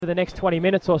For the next 20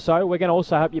 minutes or so, we're going to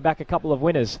also hope you back a couple of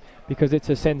winners because it's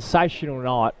a sensational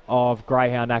night of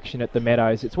greyhound action at the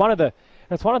Meadows. It's one of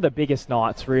the biggest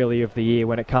nights really of the year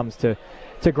when it comes to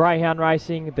greyhound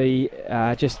racing. The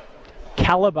just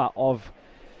calibre of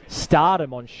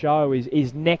stardom on show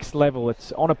is next level.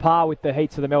 It's on a par with the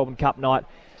heats of the Melbourne Cup night.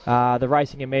 The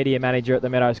racing and media manager at the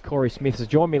Meadows, Corey Smith, has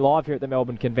joined me live here at the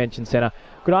Melbourne Convention Centre.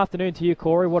 Good afternoon to you,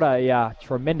 Corey. What a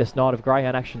tremendous night of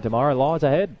greyhound action tomorrow lies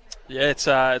ahead. Yeah, it's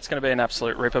going to be an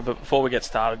absolute ripper. But before we get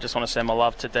started, I just want to send my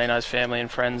love to Dino's family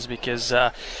and friends because,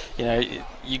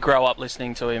 you grow up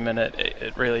listening to him and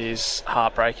it really is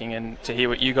heartbreaking. And to hear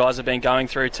what you guys have been going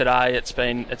through today, it's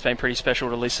been pretty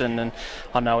special to listen. And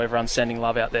I know everyone's sending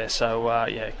love out there. So,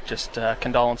 just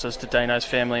condolences to Dino's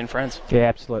family and friends. Yeah,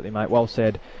 absolutely, mate. Well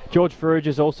said. George Farrugia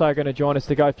is also going to join us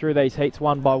to go through these heats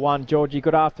one by one. Georgie,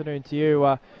 good afternoon to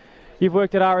you. You've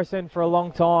worked at RSN for a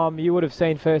long time. You would have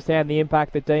seen firsthand the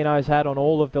impact that Dino's had on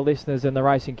all of the listeners in the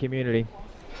racing community.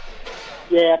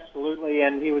 Yeah, absolutely,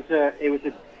 and he was a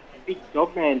big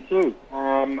dog man too.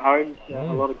 Owns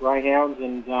a lot of greyhounds,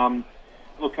 and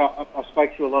I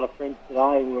spoke to a lot of friends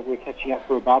today. We're catching up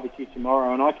for a barbecue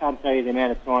tomorrow, and I can't tell you the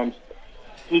amount of times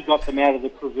he got them out of the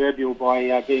proverbial by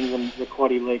getting them the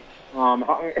quaddy leg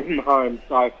home.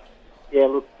 So. Yeah,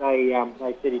 look, they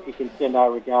said if you can send our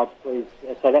regards, please.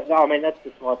 So that's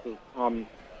the type of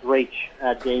reach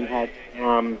Dean had,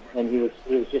 and he was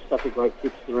just such a great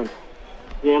tipster. And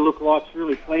yeah, look, life's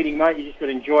really fleeting, mate. You just got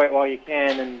to enjoy it while you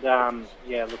can. And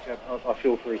I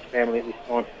feel for his family at this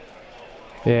time.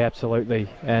 Yeah, absolutely.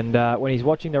 And when he's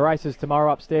watching the races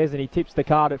tomorrow upstairs and he tips the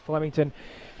card at Flemington,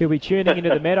 he'll be tuning into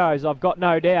the Meadows. I've got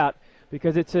no doubt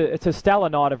because it's a stellar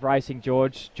night of racing,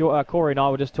 George. Corey and I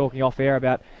were just talking off air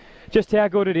about just how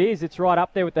good it is. It's right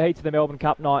up there with the heats of the Melbourne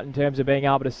Cup night in terms of being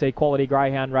able to see quality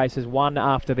greyhound races one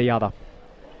after the other.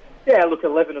 Yeah, look,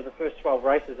 11 of the first 12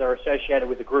 races are associated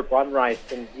with the Group 1 race,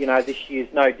 and, this year's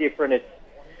no different. It's,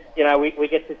 we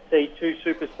get to see two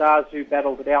superstars who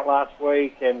battled it out last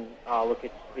week, and,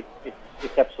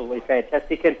 it's absolutely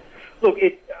fantastic. And, look,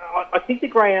 I think the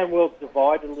greyhound world's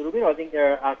divided a little bit. I think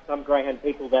there are some greyhound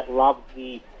people that love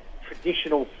the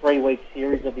traditional 3-week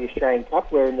series of the Australian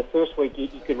Cup, where in the first week you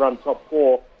could run top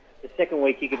 4, the second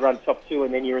week you could run top 2,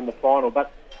 and then you're in the final. But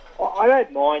I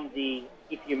don't mind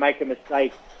if you make a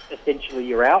mistake, essentially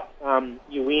you're out.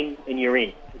 You win and you're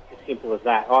in. It's as simple as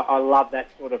that. I love that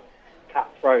sort of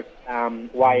cutthroat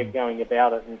way of going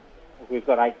about it, and we've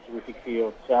got 8 terrific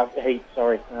heats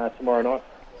tomorrow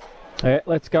night.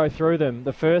 Let's go through them.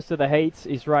 The first of the heats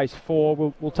is race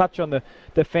 4. We'll touch on the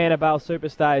Fanabale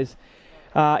Superstays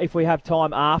if we have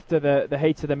time after the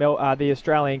heats of the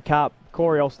Australian Cup.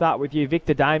 Corey, I'll start with you.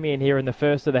 Victor Damien here in the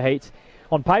first of the heats.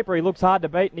 On paper, he looks hard to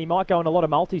beat, and he might go in a lot of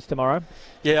multis tomorrow.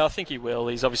 Yeah, I think he will.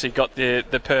 He's obviously got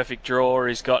the perfect draw.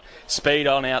 He's got speed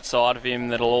on outside of him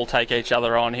that'll all take each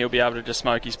other on. He'll be able to just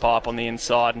smoke his pipe on the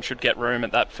inside and should get room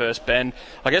at that first bend.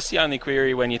 I guess the only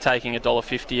query when you're taking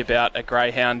 $1.50 about a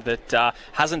greyhound that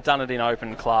hasn't done it in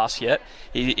open class yet,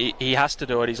 he has to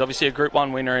do it. He's obviously a Group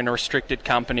 1 winner in a restricted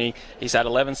company. He's had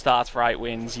 11 starts for 8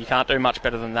 wins. You can't do much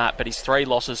better than that, but his 3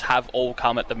 losses have all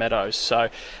come at the Meadows. So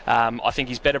I think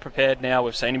he's better prepared now.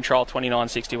 We've seen him trial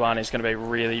 29.61. He's going to be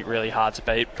really, really hard to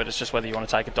beat, but it's just whether you want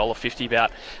to take $1.50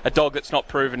 about a dog that's not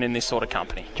proven in this sort of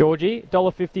company. Georgie,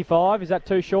 $1.55, is that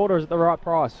too short or is it the right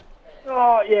price?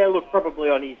 Oh, yeah, look, probably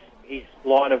on his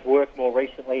line of work more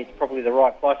recently, it's probably the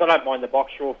right price. I don't mind the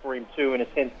box draw for him too, in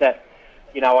a sense that,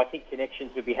 I think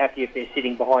Connections would be happy if they're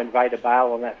sitting behind Vader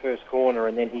Bale on that first corner,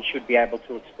 and then he should be able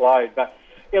to explode. But,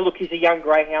 yeah, look, he's a young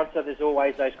greyhound, so there's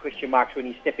always those question marks when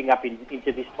he's stepping up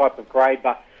into this type of grade,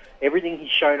 but everything he's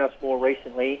shown us more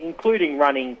recently, including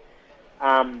running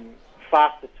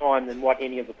faster time than what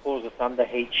any of the Paws of Thunder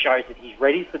heat, shows that he's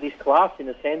ready for this class in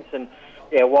a sense. And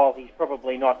yeah, while he's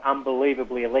probably not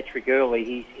unbelievably electric early,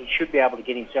 he should be able to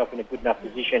get himself in a good enough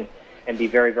position and be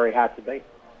very, very hard to beat.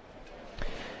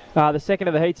 The second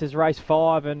of the heats is race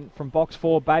 5, and from box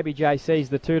 4, Baby JC's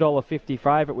the $2.50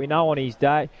 favourite. We know on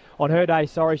her day,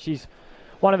 she's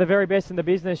one of the very best in the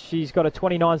business. She's got a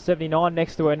 29.79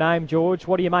 next to her name. George,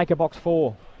 what do you make of box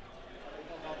 4?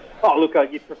 Oh, look,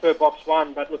 you'd prefer box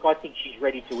 1, but look, I think she's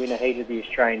ready to win a heat of the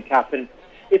Australian Cup. And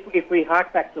if we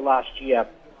hark back to last year,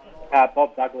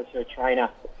 Bob Douglas, her trainer,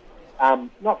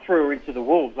 not threw her into the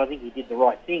wolves. I think he did the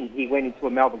right thing. He went into a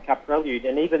Melbourne Cup prelude,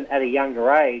 and even at a younger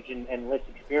age and less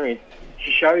experience, she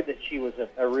showed that she was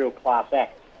a real class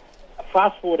act.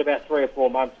 Fast forward about 3 or 4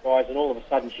 months, guys, and all of a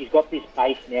sudden she's got this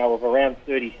base now of around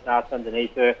 30 starts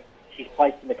underneath her. She's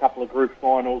placed in a couple of group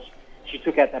finals. She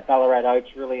took out that Ballarat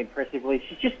Oaks really impressively.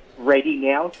 She's just ready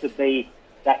now to be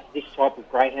this type of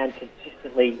greyhound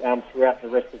consistently throughout the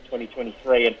rest of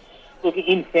 2023. And look,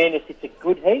 in fairness, it's a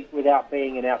good heat without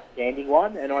being an outstanding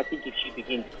one, and I think if she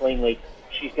begins cleanly,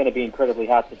 she's going to be incredibly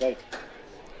hard to beat.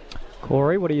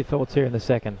 Corey, what are your thoughts here in the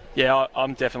second? Yeah,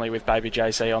 I'm definitely with Baby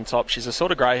JC on top. She's a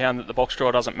sort of greyhound that the box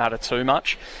draw doesn't matter too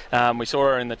much. We saw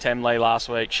her in the Temley last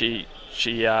week. She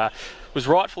was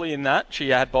rightfully in that. She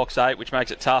had box 8, which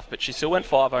makes it tough, but she still went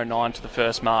 5.09 to the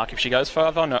first mark. If she goes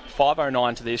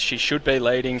 5.09 to this, she should be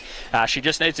leading. She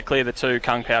just needs to clear the 2,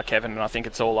 Kung Pao Kevin, and I think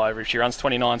it's all over. If she runs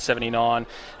 29.79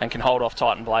 and can hold off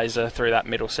Titan Blazer through that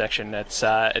middle section,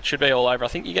 it should be all over. I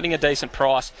think you're getting a decent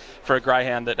price for a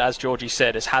greyhound that, as Georgie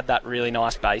said, has had that really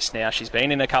nice base now. She's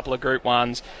been in a couple of Group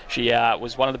 1s. She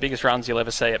was one of the biggest runs you'll ever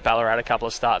see at Ballarat a couple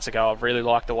of starts ago. I've really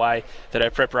liked the way that her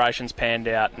preparations panned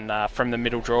out, and from the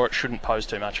middle draw, it shouldn't pose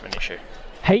too much of an issue.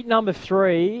 Heat number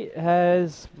 3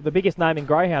 has the biggest name in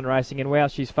greyhound racing, and wow,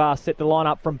 she's fast. Set the line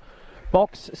up from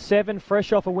box 7,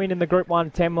 fresh off a win in the Group 1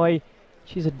 Temley.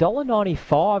 She's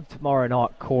 $1.95 tomorrow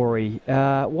night, Corey.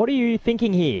 What are you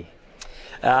thinking here?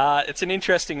 It's an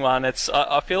interesting one.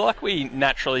 I feel like we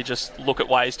naturally just look at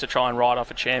ways to try and ride off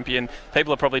a champion.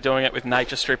 People are probably doing it with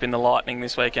Nature Strip in the Lightning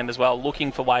this weekend as well,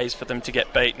 looking for ways for them to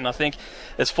get beaten. I think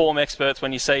as form experts,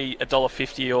 when you see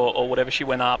 $1.50 or whatever she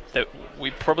went up, that we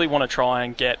probably want to try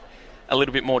and get a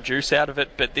little bit more juice out of it,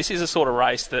 but this is a sort of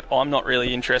race that I'm not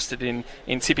really interested in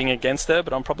tipping against her,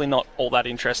 but I'm probably not all that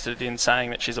interested in saying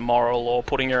that she's a moral or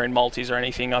putting her in multis or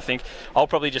anything. I think I'll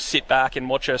probably just sit back and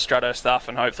watch her strut her stuff,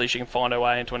 and hopefully she can find her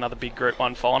way into another big Group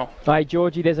 1 final. Hey,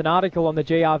 Georgie, there's an article on the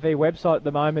GRV website at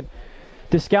the moment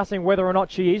discussing whether or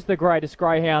not she is the greatest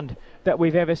greyhound that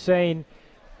we've ever seen.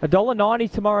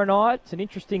 $1.90 tomorrow night. It's an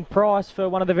interesting price for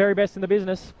one of the very best in the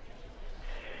business.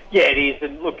 Yeah, it is.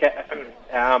 And look,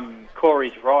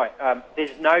 Corey's right.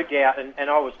 There's no doubt, and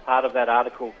I was part of that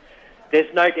article,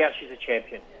 there's no doubt she's a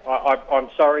champion. I'm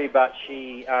sorry, but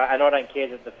she, and I don't care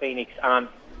that the Phoenix aren't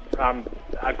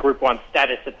a Group 1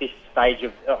 status at this stage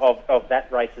of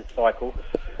that race's cycle,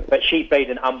 but she beat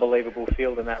an unbelievable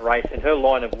field in that race. In her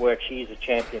line of work, she is a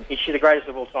champion. Is she the greatest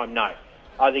of all time? No.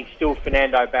 I think still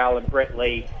Fernando Bale and Brett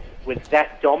Lee was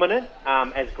that dominant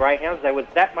as greyhounds. They were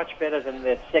that much better than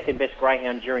the second best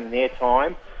greyhound during their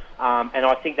time, and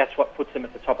I think that's what puts them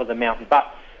at the top of the mountain.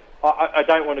 But I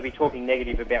don't want to be talking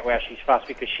negative about how she's fast,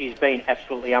 because she's been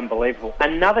absolutely unbelievable.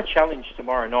 Another challenge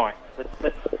tomorrow night.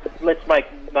 Let's make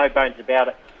no bones about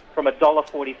it. From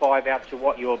 $1.45 out to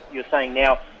what you're saying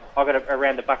now, I've got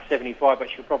around $1.75, but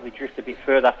she'll probably drift a bit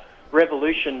further.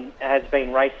 Revolution has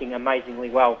been racing amazingly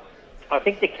well. I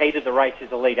think the key to the race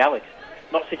is Elite Alex.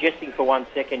 Not suggesting for 1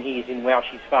 second he is in wow,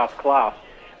 she's fast class,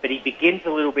 but he begins a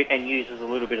little bit and uses a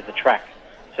little bit of the track.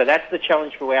 So that's the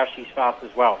challenge for wow, she's fast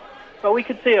as well. But we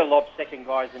could see her lob second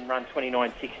guys and run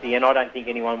 29.60, and I don't think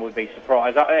anyone would be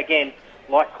surprised. Again,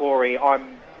 like Corey,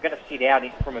 I'm going to sit out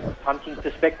from a punting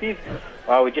perspective.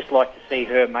 I would just like to see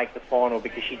her make the final,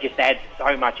 because she just adds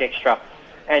so much extra.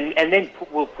 And then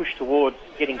we'll push towards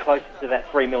getting closer to that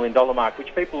 $3 million mark,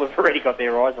 which people have already got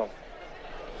their eyes on.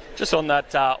 Just on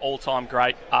that all-time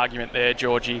great argument there,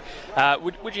 Georgie,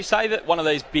 would you say that one of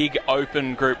these big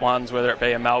open Group 1s, whether it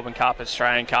be a Melbourne Cup,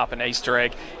 Australian Cup, an Easter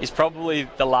egg, is probably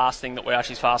the last thing that Wow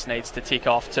She's Fast needs to tick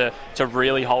off to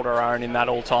really hold her own in that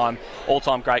all-time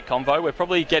great convo? We're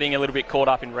probably getting a little bit caught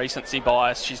up in recency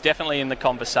bias. She's definitely in the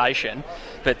conversation,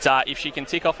 but if she can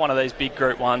tick off one of these big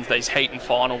Group 1s, these heat and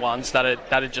final ones,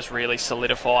 that'd just really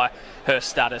solidify her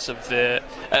status of the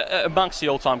amongst the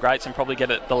all-time greats, and probably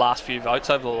get the last few votes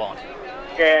over the line.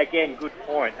 Yeah, again, good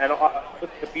point. And look,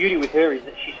 the beauty with her is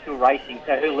that she's still racing,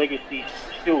 so her legacy is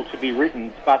still to be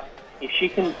written. But if she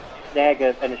can snag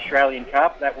an Australian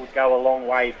Cup, that would go a long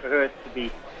way for her to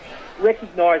be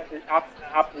recognised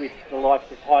up with the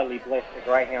likes of Highly Blessed, the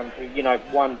greyhound who,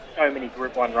 won so many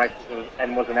Group 1 races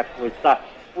and was an absolute star.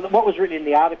 Well, what was written in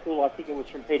the article, I think it was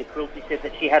from Peter Quilty, said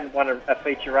that she hadn't won a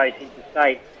feature race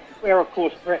interstate, where, of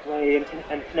course, Brett Lee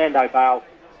and Fernando Bale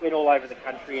went all over the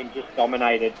country and just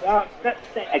dominated.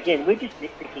 Again, we're just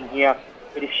nitpicking here,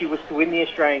 but if she was to win the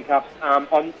Australian Cup,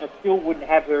 I still wouldn't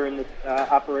have her in the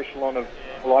upper echelon of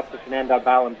the likes of Fernando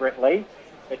Bale and Brett Lee,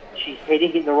 but she's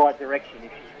heading in the right direction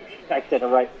if she takes out a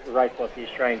race like the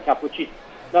Australian Cup, which is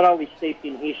not only steeped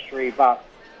in history, but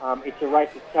it's a race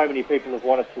that so many people have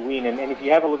wanted to win. And if you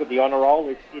have a look at the honour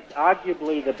roll, it's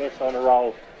arguably the best honour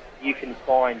roll you can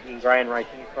find in greyhound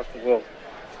racing across the world.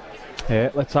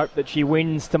 Yeah, let's hope that she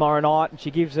wins tomorrow night and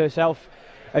she gives herself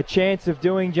a chance of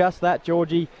doing just that,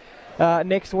 Georgie,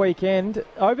 next weekend.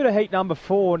 Over to heat number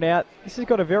 4 now. This has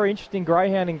got a very interesting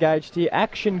greyhound engaged here.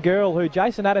 Action Girl, who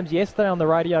Jason Adams yesterday on the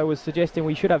radio was suggesting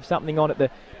we should have something on at the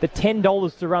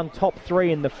 $10 to run top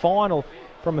 3 in the final.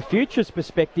 from a futures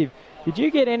perspective, did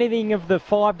you get anything of the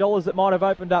 $5 that might have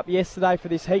opened up yesterday for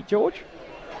this heat, George?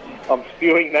 I'm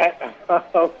spewing that.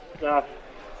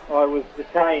 I was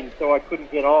detained, so I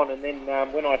couldn't get on. And then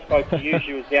when I spoke to you,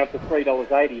 she was down to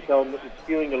 $3.80, so I'm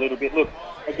spewing a little bit. Look,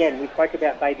 again, we spoke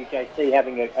about Baby JC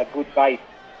having a good base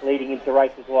leading into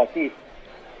races like this.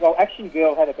 Well, Action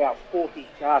Girl had about 40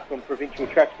 starts on provincial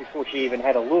tracks before she even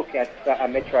had a look at a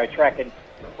metro track. And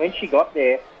when she got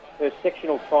there, her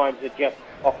sectional times are just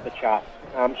off the charts.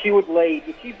 She would lead,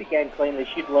 if she began cleanly,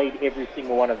 she'd lead every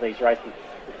single one of these races,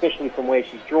 especially from where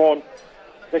she's drawn.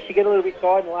 Does she get a little bit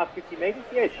tired in the last 50 metres?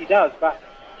 Yeah, she does, but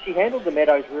she handled the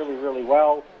Meadows really, really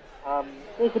well.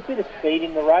 There's a bit of speed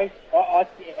in the race.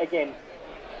 Again,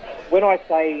 when I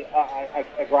say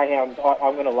a greyhound,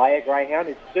 I'm going to lay a greyhound.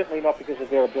 It's certainly not because of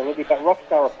their ability, but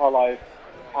Rockstar Apollo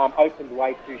opened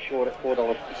way too short at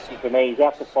 $4.60 for me. He's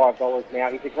out to $5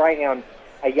 now. He's a greyhound,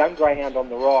 a young greyhound on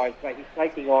the rise, but he's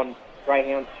taking on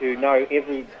greyhounds who know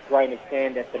every grain of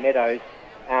sand at the Meadows,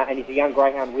 and he's a young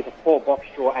greyhound with a poor box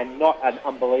draw and not an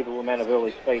unbelievable amount of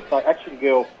early speed. So Action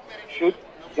Girl should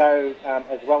go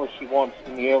as well as she wants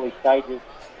in the early stages.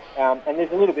 And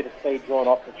there's a little bit of speed drawn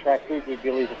off the track. Voodoo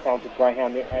Billy's a talented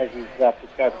greyhound, as is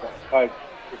Piscopo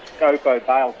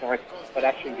Bale, but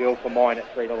Action Girl for mine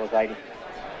at $3.80.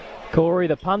 Corey,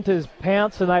 the punters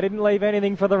pounced and they didn't leave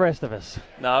anything for the rest of us.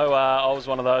 No, I was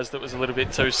one of those that was a little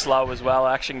bit too slow as well,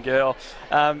 Action Girl.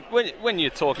 When you're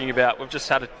talking about, we've just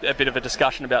had a bit of a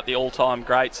discussion about the all-time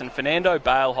greats, and Fernando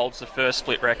Bale holds the first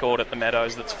split record at the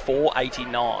Meadows. That's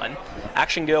 4.89.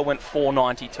 Action Girl went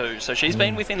 4.92. So she's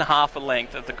been within half a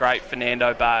length of the great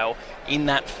Fernando Bale in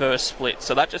that first split.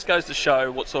 So that just goes to show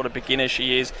what sort of beginner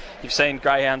she is. You've seen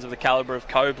greyhounds of the calibre of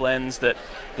Koblenz that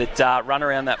run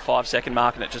around that 5-second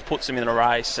mark, and it just puts them in a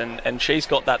race, and she's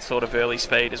got that sort of early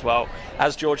speed as well.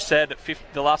 As George said,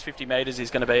 the last 50 metres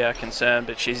is going to be her concern,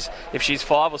 but if she's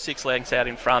 5 or 6 lengths out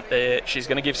in front there, she's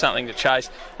going to give something to chase.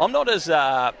 I'm not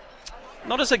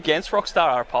as against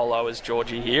Rockstar Apollo as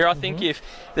Georgie here. I think if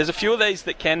there's a few of these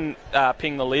that can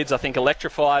ping the lids, I think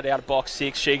Electrified out of box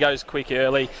 6, she goes quick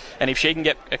early, and if she can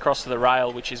get across to the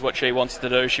rail, which is what she wants to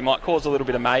do, she might cause a little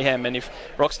bit of mayhem. And if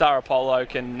Rockstar Apollo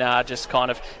can just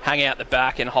kind of hang out the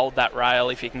back and hold that rail,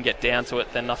 if he can get down to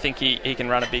it, then I think he can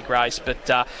run a big race.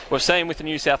 But we've seen with the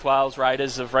New South Wales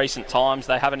Raiders of recent times,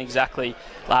 they haven't exactly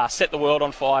set the world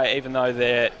on fire, even though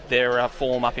their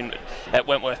form up at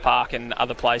Wentworth Park and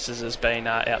other places has been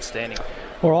outstanding.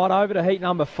 All right, over to heat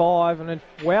number 5, and then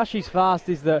Wow She's Fast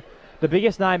is the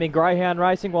biggest name in greyhound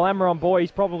racing. Well, Amaron Boy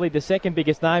is probably the second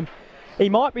biggest name. He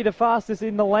might be the fastest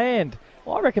in the land.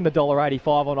 I reckon the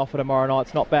 $1.85 on offer tomorrow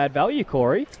night's not bad value,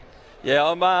 Corey. Yeah,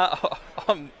 I'm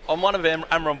one of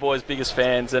Amaron Boy's biggest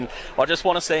fans, and I just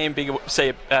want to see him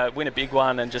win a big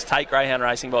one and just take greyhound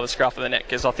racing by the scruff of the neck,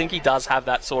 because I think he does have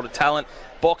that sort of talent.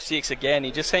 Box 6 again, he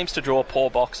just seems to draw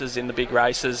poor boxes in the big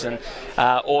races, and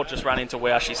or just run into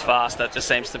Wow She's Fast. That just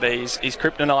seems to be his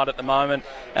kryptonite at the moment.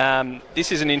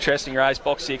 This is an interesting race.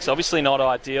 Box 6 obviously not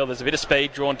ideal. There's a bit of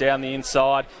speed drawn down the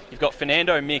inside. You've got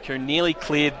Fernando Mick, who nearly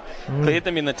cleared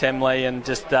them in the Temley and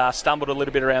just stumbled a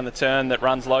little bit around the turn that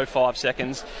runs low 5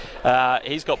 seconds.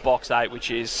 He's got box 8,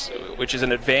 which is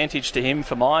an advantage to him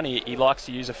for mine. He likes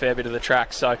to use a fair bit of the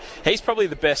track, so he's probably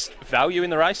the best value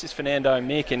in the race is Fernando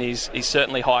Mick, and he's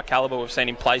certainly high calibre. We've seen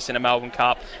him place in a Melbourne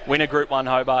Cup, win a Group 1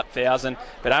 Hobart 1000,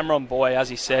 but Amaron Boy, as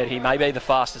he said, he may be the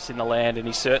fastest in the land, and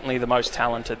he's certainly the most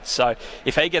talented. So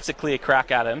if he gets a clear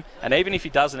crack at him, and even if he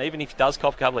doesn't, even if he does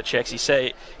cop a couple of checks,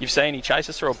 you've seen he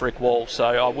chases through a brick wall, so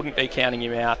I wouldn't be counting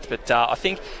him out. But I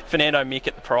think Fernando Mick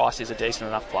at the price is a decent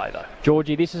enough play, though.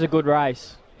 Georgie, this is a good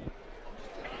race.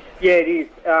 Yeah, it is.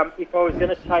 If I was going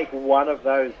to take one of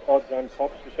those odds-on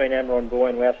tops between Amaron Boy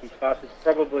and Wow She's Fast,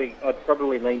 I'd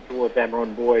probably lean towards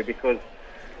Amaron Boy, because,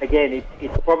 again,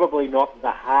 it's probably not the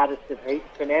hardest of heats.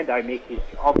 Fernando Mick is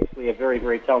obviously a very,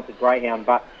 very talented greyhound,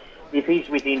 but if he's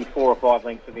within 4 or 5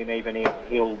 lengths of him even,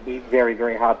 he'll be very,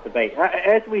 very hard to beat.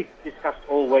 As we've discussed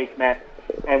all week, Matt,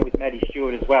 and with Matty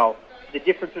Stewart as well, the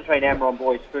difference between Amaron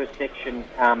Boy's first section,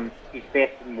 his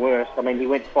best and worst. I mean, he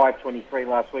went 5.23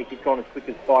 last week. He's gone as quick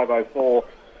as 5.04.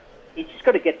 He's just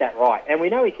got to get that right, and we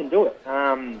know he can do it,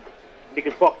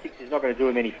 because box 6 is not going to do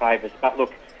him any favours. But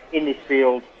look, in this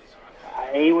field,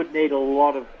 he would need a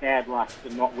lot of bad luck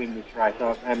to not win this race.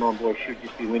 Amaron Boy should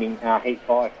just be winning heat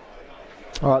 5.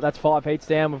 All right, that's 5 heats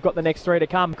down. We've got the next 3 to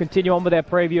come. Continue on with our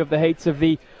preview of the heats of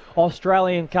the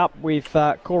Australian Cup with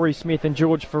Corey Smith and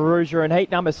George Ferrugia. And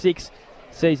heat number 6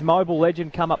 sees Mobile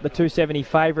Legend come up the 270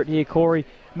 favourite here, Corey.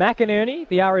 McInerney,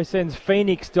 the RSN's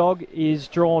Phoenix dog, is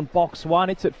drawn box 1.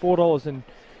 It's at $4.20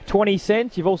 20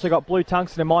 cents. You've also got Blue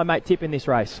Tungsten and My Mate Tip in this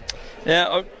race.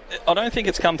 Yeah, I don't think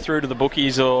it's come through to the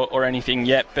bookies or anything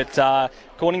yet, but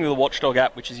according to the Watchdog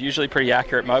app, which is usually pretty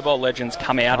accurate, Mobile Legends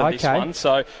come out of this one.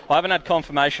 So I haven't had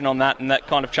confirmation on that, and that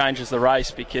kind of changes the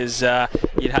race because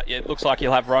it looks like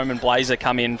you'll have Roman Blazer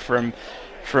come in from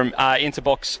into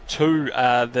box 2,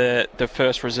 the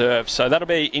first reserve. So that'll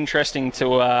be interesting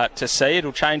to see.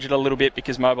 It'll change it a little bit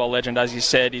because Mobile Legend, as you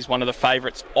said, is one of the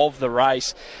favourites of the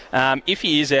race. If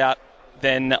he is out,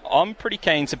 then I'm pretty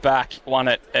keen to back one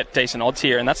at decent odds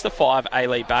here, and that's the 5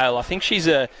 A-Lee Bale. I think she's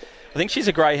a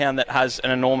greyhound that has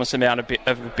an enormous amount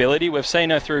of ability. We've seen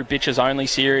her through Bitches Only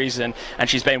series, and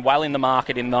she's been well in the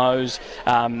market in those.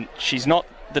 She's not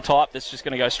the type that's just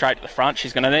going to go straight to the front.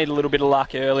 She's going to need a little bit of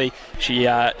luck early. She's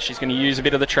going to use a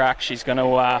bit of the track. She's going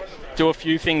to do a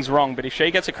few things wrong, but if she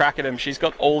gets a crack at him, she's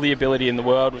got all the ability in the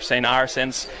world. We've seen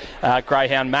RSN's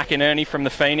greyhound McInerney from the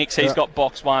Phoenix. He's got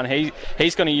box 1.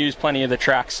 He's going to use plenty of the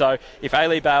track. So if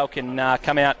A-Lee Bale can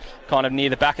come out kind of near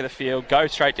the back of the field, go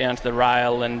straight down to the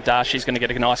rail, and she's going to get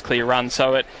a nice clear run.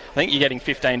 So I think you're getting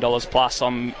 $15 plus.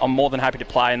 I'm more than happy to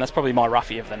play, and that's probably my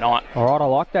roughie of the night. All right, I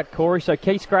like that, Corey. So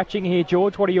key scratching here,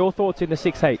 George. What are your thoughts in the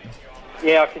 6 heat?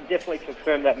 Yeah, I can definitely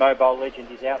confirm that Mobile Legend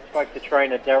is out. Spoke to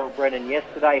trainer Daryl Brennan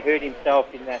yesterday, hurt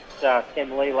himself in that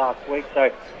Sem Lee last week,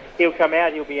 so he'll come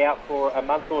out. He'll be out for a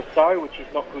month or so, which is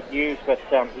not good news, but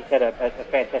he's had a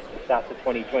fantastic start to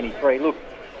 2023. Look,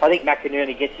 I think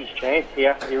McInerney gets his chance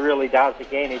here. He really does.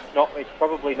 Again, it's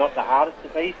probably not the hardest to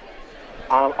beat.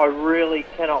 I really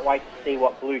cannot wait to see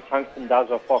what Blue Tungsten does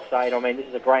off Fox 8. I mean, this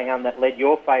is a greyhound that led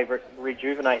your favourite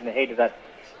Rejuvenate in the heat of that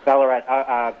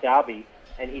Ballarat Derby,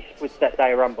 and his splits that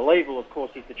day are unbelievable. Of course,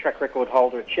 he's the track record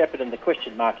holder at Shepparton. The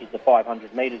question mark is the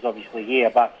 500 metres, obviously, here.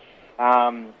 But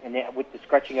and now with the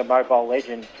scratching of Mobile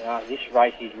Legend, this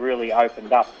race is really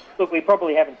opened up. Look, we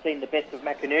probably haven't seen the best of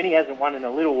McInerney. He hasn't won in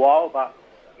a little while, but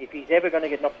if he's ever going to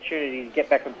get an opportunity to get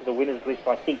back onto the winners list,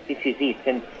 I think this is it.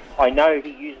 And I know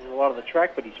he uses a lot of the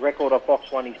track, but his record on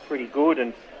Fox 1 is pretty good.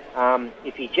 And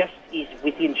if he just is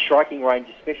within striking range,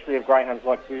 especially of greyhounds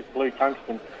like Blue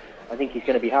Tungsten, I think he's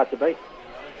going to be hard to beat.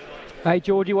 Hey,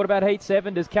 Georgie, what about Heat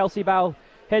 7? Does Kelsey Bale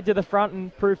head to the front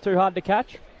and prove too hard to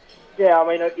catch? Yeah, I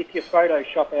mean, if you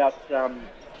Photoshop out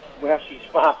how she's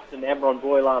fast and Amron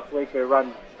Boy last week, her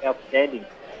run outstanding.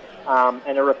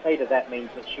 And a repeat of that means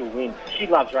that she'll win. She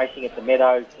loves racing at the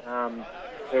Meadows.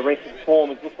 Her recent form,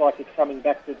 it looks like it's coming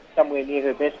back to somewhere near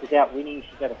her best without winning.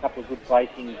 She's had a couple of good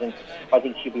placings, and I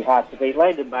think she'll be hard to beat.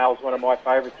 Landon Bale's one of my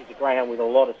favourites. He's a greyhound with a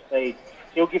lot of speed.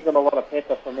 He'll give them a lot of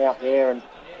pepper from out there,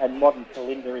 and Modern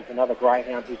Kalinda is another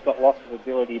greyhound who's got lots of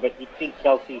ability, but you'd think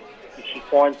Kelsey, if she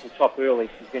finds the top early,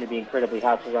 she's going to be incredibly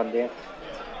hard to run down.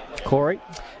 Corey?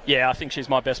 Yeah, I think she's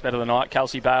my best bet of the night.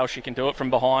 Kelsey Bale, she can do it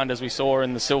from behind, as we saw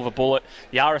in the Silver Bullet,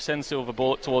 the RSN Silver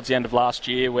Bullet towards the end of last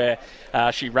year, where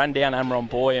she ran down Amron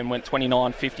Boy and went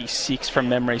 29.56 from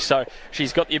memory. So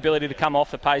she's got the ability to come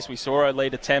off the pace. We saw her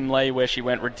lead a Tem Lee where she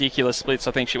went ridiculous splits.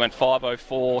 I think she went 5.04,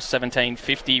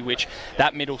 17.50, which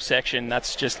that middle section,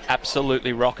 that's just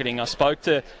absolutely rocketing. I spoke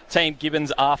to Team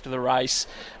Gibbons after the race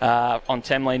on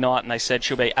Tem Lee night, and they said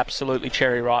she'll be absolutely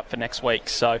cherry ripe for next week.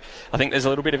 So I think there's a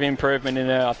little bit of improvement in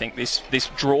her. I think this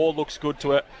draw looks good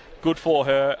to her, good for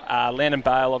her. Landon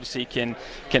Bale obviously can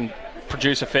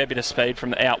produce a fair bit of speed from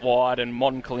the out wide, and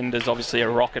Modern Kalinda's obviously a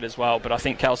rocket as well. But I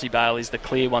think Kelsey Bale is the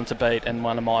clear one to beat and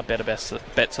one of my better bets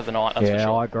of the night. That's for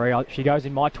sure. I agree. She goes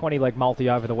in my 20-leg multi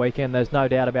over the weekend. There's no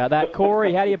doubt about that.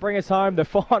 Corey, how do you bring us home the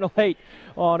final heat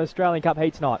on Australian Cup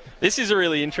Heats night? This is a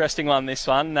really interesting one, this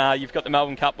one. You've got the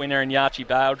Melbourne Cup winner in Yachi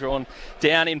Bale drawn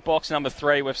down in box number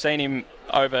 3. We've seen him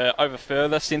over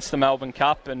further since the Melbourne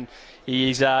Cup, and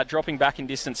he's dropping back in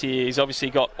distance here. He's obviously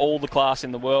got all the class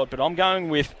in the world, but I'm going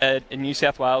with a New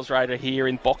South Wales raider here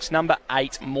in box number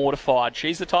 8, Mortified.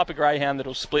 She's the type of greyhound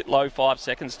that'll split low 5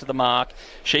 seconds to the mark.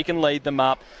 She can lead them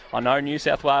up. I know New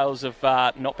South Wales have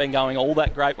not been going all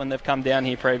that great when they've come down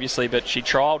here previously, but she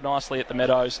trialled nicely at the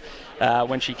Meadows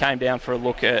when she came down for a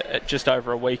look just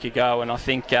over a week ago, and I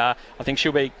think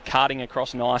she'll be carting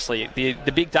across nicely.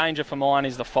 The big danger for mine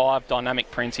is the 5, Dynamic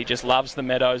Prince. He just loves the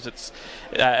Meadows. It's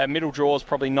a middle draw is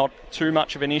probably not too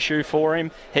much of an issue for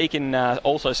him. He can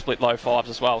also split low 5s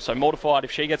as well. So Mortified,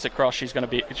 if she gets across, she's going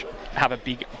to have a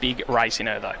big race in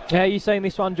her though. How are you seeing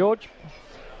this one, George?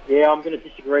 Yeah, I'm going to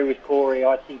disagree with Corey.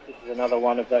 I think this is another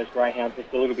one of those greyhounds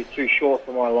that's a little bit too short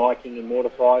for my liking in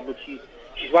Mortified. Look, she's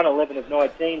won 11 of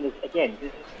 19.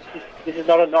 This is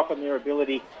not a knock on their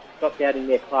ability, not doubting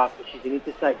their class, but she's an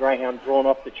interstate greyhound drawn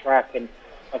off the track, and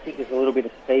I think there's a little bit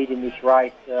of speed in this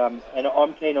race, and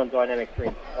I'm keen on Dynamic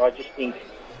Prince. I just think,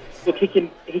 look, he can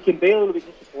be a little bit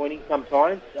disappointing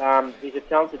sometimes. He's a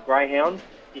talented greyhound.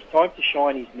 his time to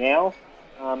shine is now.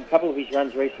 A couple of his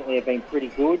runs recently have been pretty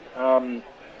good.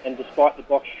 And despite the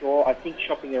box draw, I think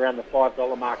shopping around the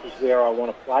 $5 mark is where I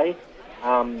want to play.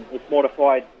 If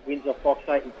Mortified wins off Fox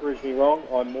 8 and proves me wrong,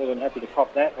 I'm more than happy to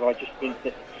cop that. But I just think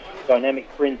that Dynamic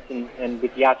Prince and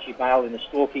with the Archie Bale in the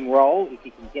stalking role, if he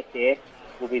can get there,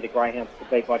 will be the greyhounds to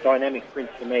beat. By Dynamic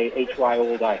Prince for me, each way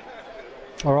all day.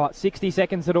 All right, 60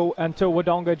 seconds until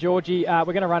Wodonga. Georgie, we're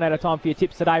going to run out of time for your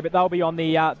tips today, but they'll be on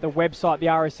the website, the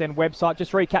RSN website.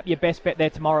 Just recap your best bet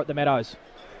there tomorrow at the Meadows.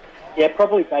 Yeah,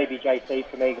 probably Baby JT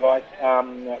for me, guys.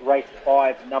 Race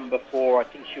 5, number 4. I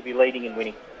think she'll be leading and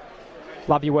winning.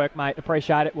 Love your work, mate.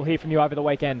 Appreciate it. We'll hear from you over the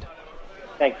weekend.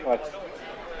 Thanks, guys.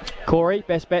 Corey,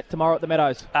 best bet tomorrow at the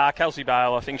Meadows? Kelsey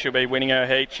Bale, I think she'll be winning her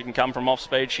heat. She can come from off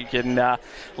speed. She can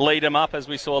lead them up, as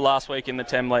we saw last week in the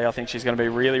Temley. I think she's going to be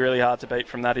really, really hard to beat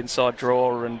from that inside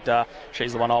draw, and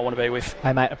she's the one I want to be with.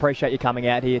 Hey, mate, appreciate you coming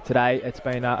out here today. It's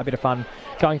been a bit of fun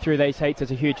going through these heats.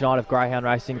 It's a huge night of greyhound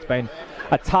racing. It's been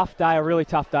a tough day, a really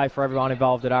tough day for everyone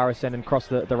involved at RSN and across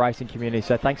the racing community.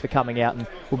 So thanks for coming out, and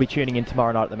we'll be tuning in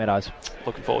tomorrow night at the Meadows.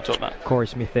 Looking forward to it, mate. Corey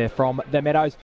Smith there from the Meadows.